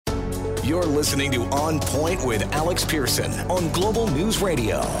You're listening to On Point with Alex Pearson on Global News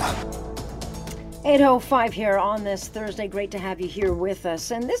Radio. 8:05 here on this Thursday. Great to have you here with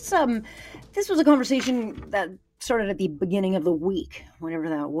us. And this was a conversation that started at the beginning of the week, whenever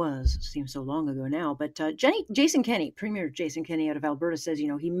that was. It seems so long ago now. But Jason Kenney, Premier Jason Kenney out of Alberta, says,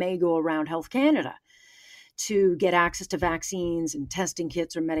 he may go around Health Canada to get access to vaccines and testing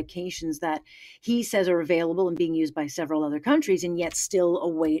kits or medications that he says are available and being used by several other countries and yet still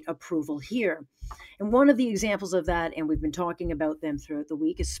await approval here. And one of the examples of that, and we've been talking about them throughout the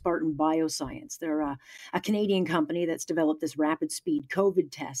week, is Spartan Bioscience. They're a Canadian company that's developed this rapid speed COVID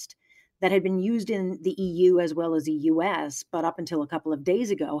test that had been used in the EU as well as the US, but up until a couple of days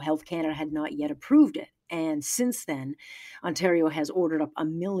ago, Health Canada had not yet approved it. And since then, Ontario has ordered up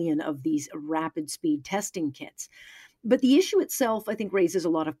 1 million of these rapid speed testing kits. But the issue itself, I think, raises a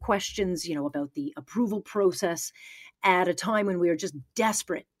lot of questions, about the approval process at a time when we are just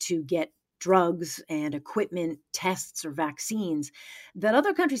desperate to get drugs and equipment, tests or vaccines that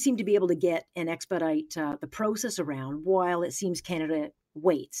other countries seem to be able to get and expedite the process around, while it seems Canada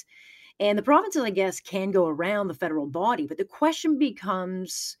waits. And the provinces, I guess, can go around the federal body, but the question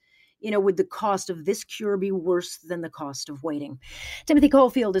becomes, would the cost of this cure be worse than the cost of waiting? Timothy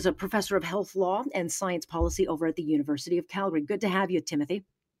Caulfield is a professor of health law and science policy over at the University of Calgary. Good to have you, Timothy.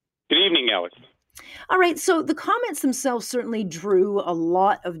 Good evening, Alex. All right, so the comments themselves certainly drew a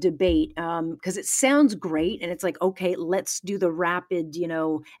lot of debate because it sounds great, and it's like, okay, let's do the rapid,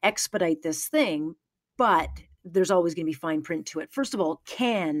 expedite this thing, but there's always going to be fine print to it. First of all,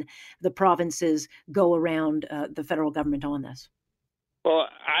 can the provinces go around the federal government on this? Well,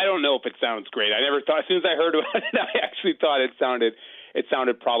 I don't know if it sounds great. I never thought, as soon as I heard about it, I actually thought it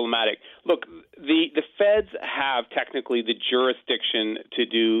sounded problematic. Look, the feds have technically the jurisdiction to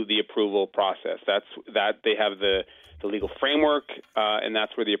do the approval process. That they have the legal framework, and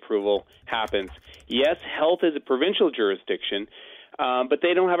that's where the approval happens. Yes, health is a provincial jurisdiction, but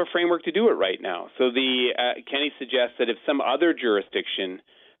they don't have a framework to do it right now. So Kenney suggests that if some other jurisdiction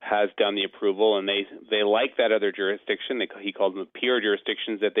has done the approval and they like that other jurisdiction, he called them peer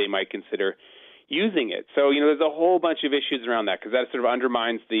jurisdictions, that they might consider using it. So, there's a whole bunch of issues around that because that sort of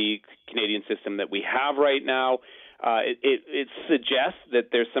undermines the Canadian system that we have right now. It suggests that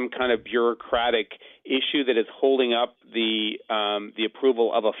there's some kind of bureaucratic issue that is holding up the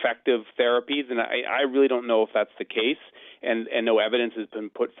approval of effective therapies, and I really don't know if that's the case, and no evidence has been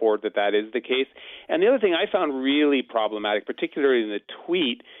put forward that is the case. And the other thing I found really problematic, particularly in the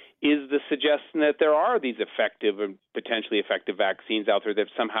tweet, is the suggestion that there are these effective and potentially effective vaccines out there that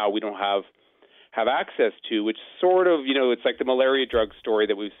somehow we don't have access to, which sort of, it's like the malaria drug story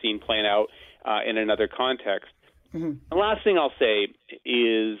that we've seen playing out in another context. Mm-hmm. The last thing I'll say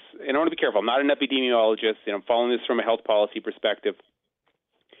is, and I want to be careful, I'm not an epidemiologist, I'm following this from a health policy perspective,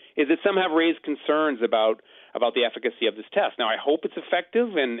 is that some have raised concerns about the efficacy of this test. Now, I hope it's effective,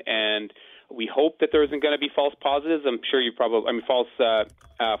 and we hope that there isn't going to be false positives. I'm sure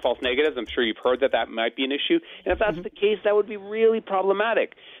false negatives. I'm sure you've heard that might be an issue. And if that's the case, that would be really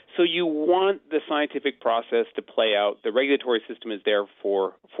problematic. So you want the scientific process to play out. The regulatory system is there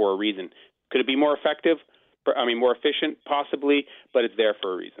for a reason. Could it be more effective? More efficient, possibly, but it's there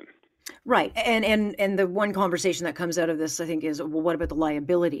for a reason. Right. And the one conversation that comes out of this, I think, is, well, what about the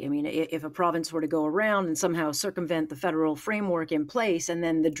liability? If a province were to go around and somehow circumvent the federal framework in place, and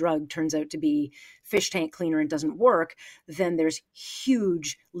then the drug turns out to be fish tank cleaner and doesn't work, then there's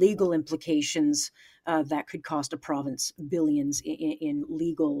huge legal implications that could cost a province billions in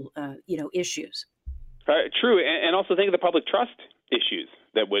legal, issues. True. And also think of the public trust issues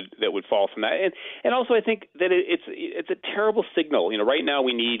that would fall from that, and also I think that it's a terrible signal. Right now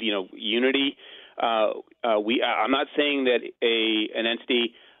we need unity. I'm not saying that an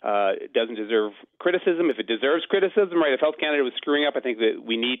entity doesn't deserve criticism. If it deserves criticism, right? If Health Canada was screwing up, I think that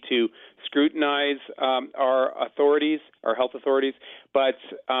we need to scrutinize our health authorities. But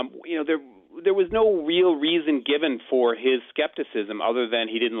there was no real reason given for his skepticism other than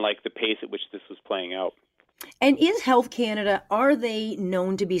he didn't like the pace at which this was playing out. And is Health Canada, are they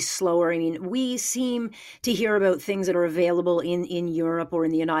known to be slower? We seem to hear about things that are available in Europe or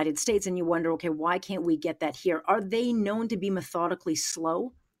in the United States, and you wonder, okay, why can't we get that here? Are they known to be methodically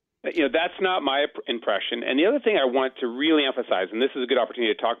slow? That's not my impression. And the other thing I want to really emphasize, and this is a good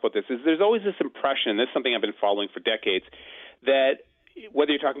opportunity to talk about this, is there's always this impression, this is something I've been following for decades, that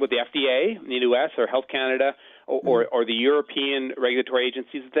whether you're talking about the FDA in the U.S. or Health Canada or the European regulatory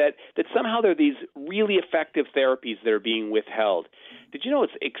agencies, that somehow there are these really effective therapies that are being withheld. Did you know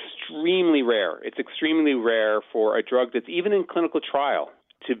it's extremely rare? It's extremely rare for a drug that's even in clinical trial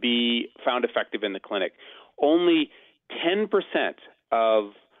to be found effective in the clinic. Only 10%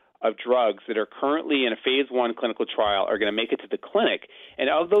 of of drugs that are currently in a phase 1 clinical trial are going to make it to the clinic. And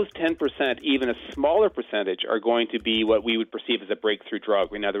of those 10%, even a smaller percentage are going to be what we would perceive as a breakthrough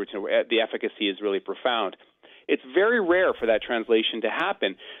drug. In other words, the efficacy is really profound. It's very rare for that translation to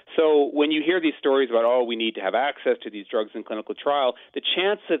happen. So when you hear these stories about, oh, we need to have access to these drugs in clinical trial, the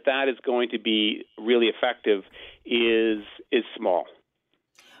chance that that is going to be really effective is small.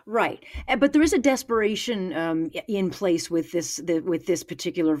 Right, but there is a desperation in place with this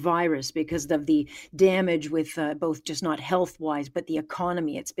particular virus because of the damage with both just not health wise, but the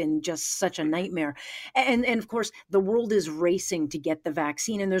economy. It's been just such a nightmare, and of course the world is racing to get the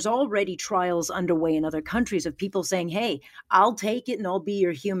vaccine, and there's already trials underway in other countries of people saying, "Hey, I'll take it and I'll be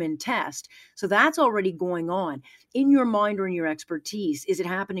your human test." So that's already going on. In your mind or in your expertise, is it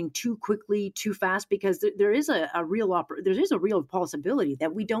happening too quickly, too fast? Because there is a real possibility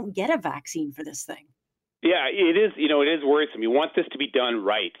that we don't get a vaccine for this thing. Yeah, it is. It is worrisome. You want this to be done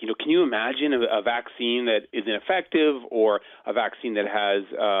right. Can you imagine a vaccine that is ineffective or a vaccine that has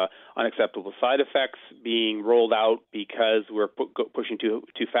unacceptable side effects being rolled out because we're pushing too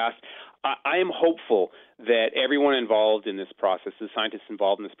fast? I am hopeful that everyone involved in this process, the scientists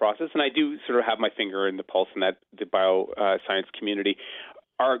involved in this process, and I do sort of have my finger in the pulse in the bioscience community,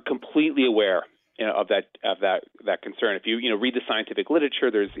 are completely aware of that concern. If you read the scientific literature,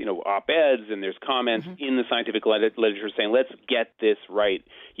 there's op-eds and there's comments in the scientific literature saying, let's get this right.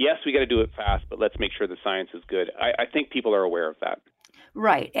 Yes, we got to do it fast, but let's make sure the science is good. I think people are aware of that.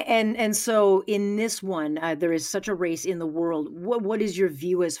 Right. And so in this one, there is such a race in the world. What is your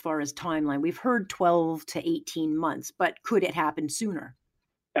view as far as timeline? We've heard 12 to 18 months, but could it happen sooner?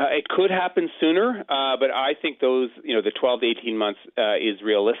 It could happen sooner, but I think the 12 to 18 months is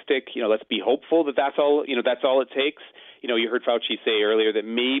realistic. Let's be hopeful that that's all it takes. You heard Fauci say earlier that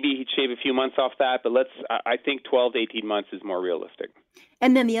maybe he'd shave a few months off that, but I think 12 to 18 months is more realistic.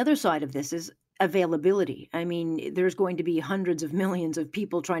 And then the other side of this is availability. I mean, there's going to be hundreds of millions of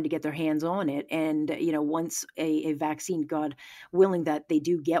people trying to get their hands on it. And, once a vaccine, God willing that they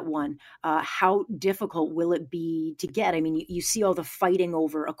do get one, how difficult will it be to get? I mean, you see all the fighting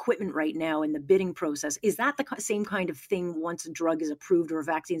over equipment right now in the bidding process. Is that the same kind of thing once a drug is approved or a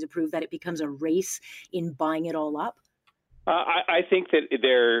vaccine is approved, that it becomes a race in buying it all up? I think that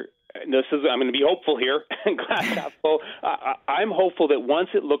I'm going to be hopeful here, glass half full. I'm hopeful that once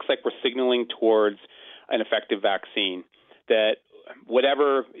it looks like we're signaling towards an effective vaccine, that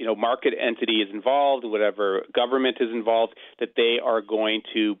whatever market entity is involved, whatever government is involved, that they are going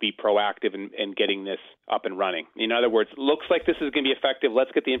to be proactive in getting this up and running. In other words, looks like this is going to be effective.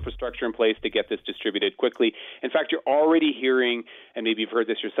 Let's get the infrastructure in place to get this distributed quickly. In fact, you're already hearing, and maybe you've heard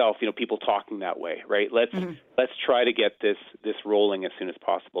this yourself, people talking that way, right? Let's try to get this rolling as soon as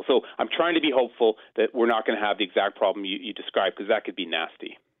possible. So I'm trying to be hopeful that we're not going to have the exact problem you described, because that could be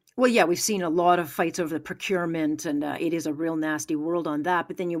nasty. Well, yeah, we've seen a lot of fights over the procurement, and it is a real nasty world on that.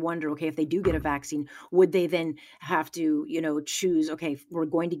 But then you wonder, okay, if they do get a vaccine, would they then have to, choose, okay, we're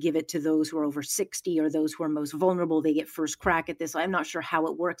going to give it to those who are over 60 or those who are most vulnerable. They get first crack at this. I'm not sure how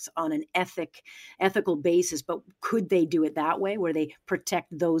it works on an ethical basis, but could they do it that way, where they protect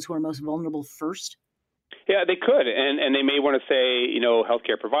those who are most vulnerable first? Yeah, they could, and they may want to say,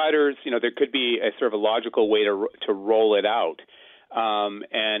 healthcare providers. There could be a sort of a logical way to roll it out.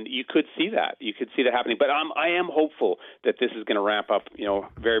 And you could see that. You could see that happening. But I am hopeful that this is going to ramp up,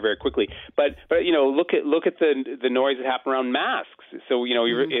 very, very quickly. But look at the noise that happened around masks. So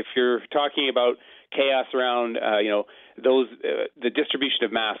if you're talking about chaos around the distribution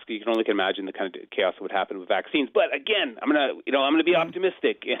of masks, you can only imagine the kind of chaos that would happen with vaccines. But again, I'm gonna be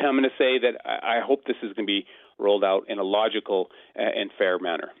optimistic, and I'm gonna say that I hope this is going to be rolled out in a logical and fair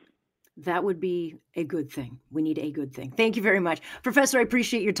manner. That would be a good thing. We need a good thing. Thank you very much. Professor, I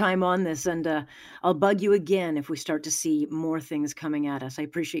appreciate your time on this, and I'll bug you again if we start to see more things coming at us. I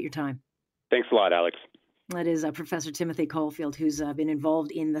appreciate your time. Thanks a lot, Alex. That is Professor Timothy Caulfield, who's been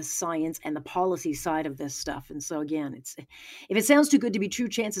involved in the science and the policy side of this stuff. And so, again, if it sounds too good to be true,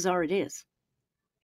 chances are it is.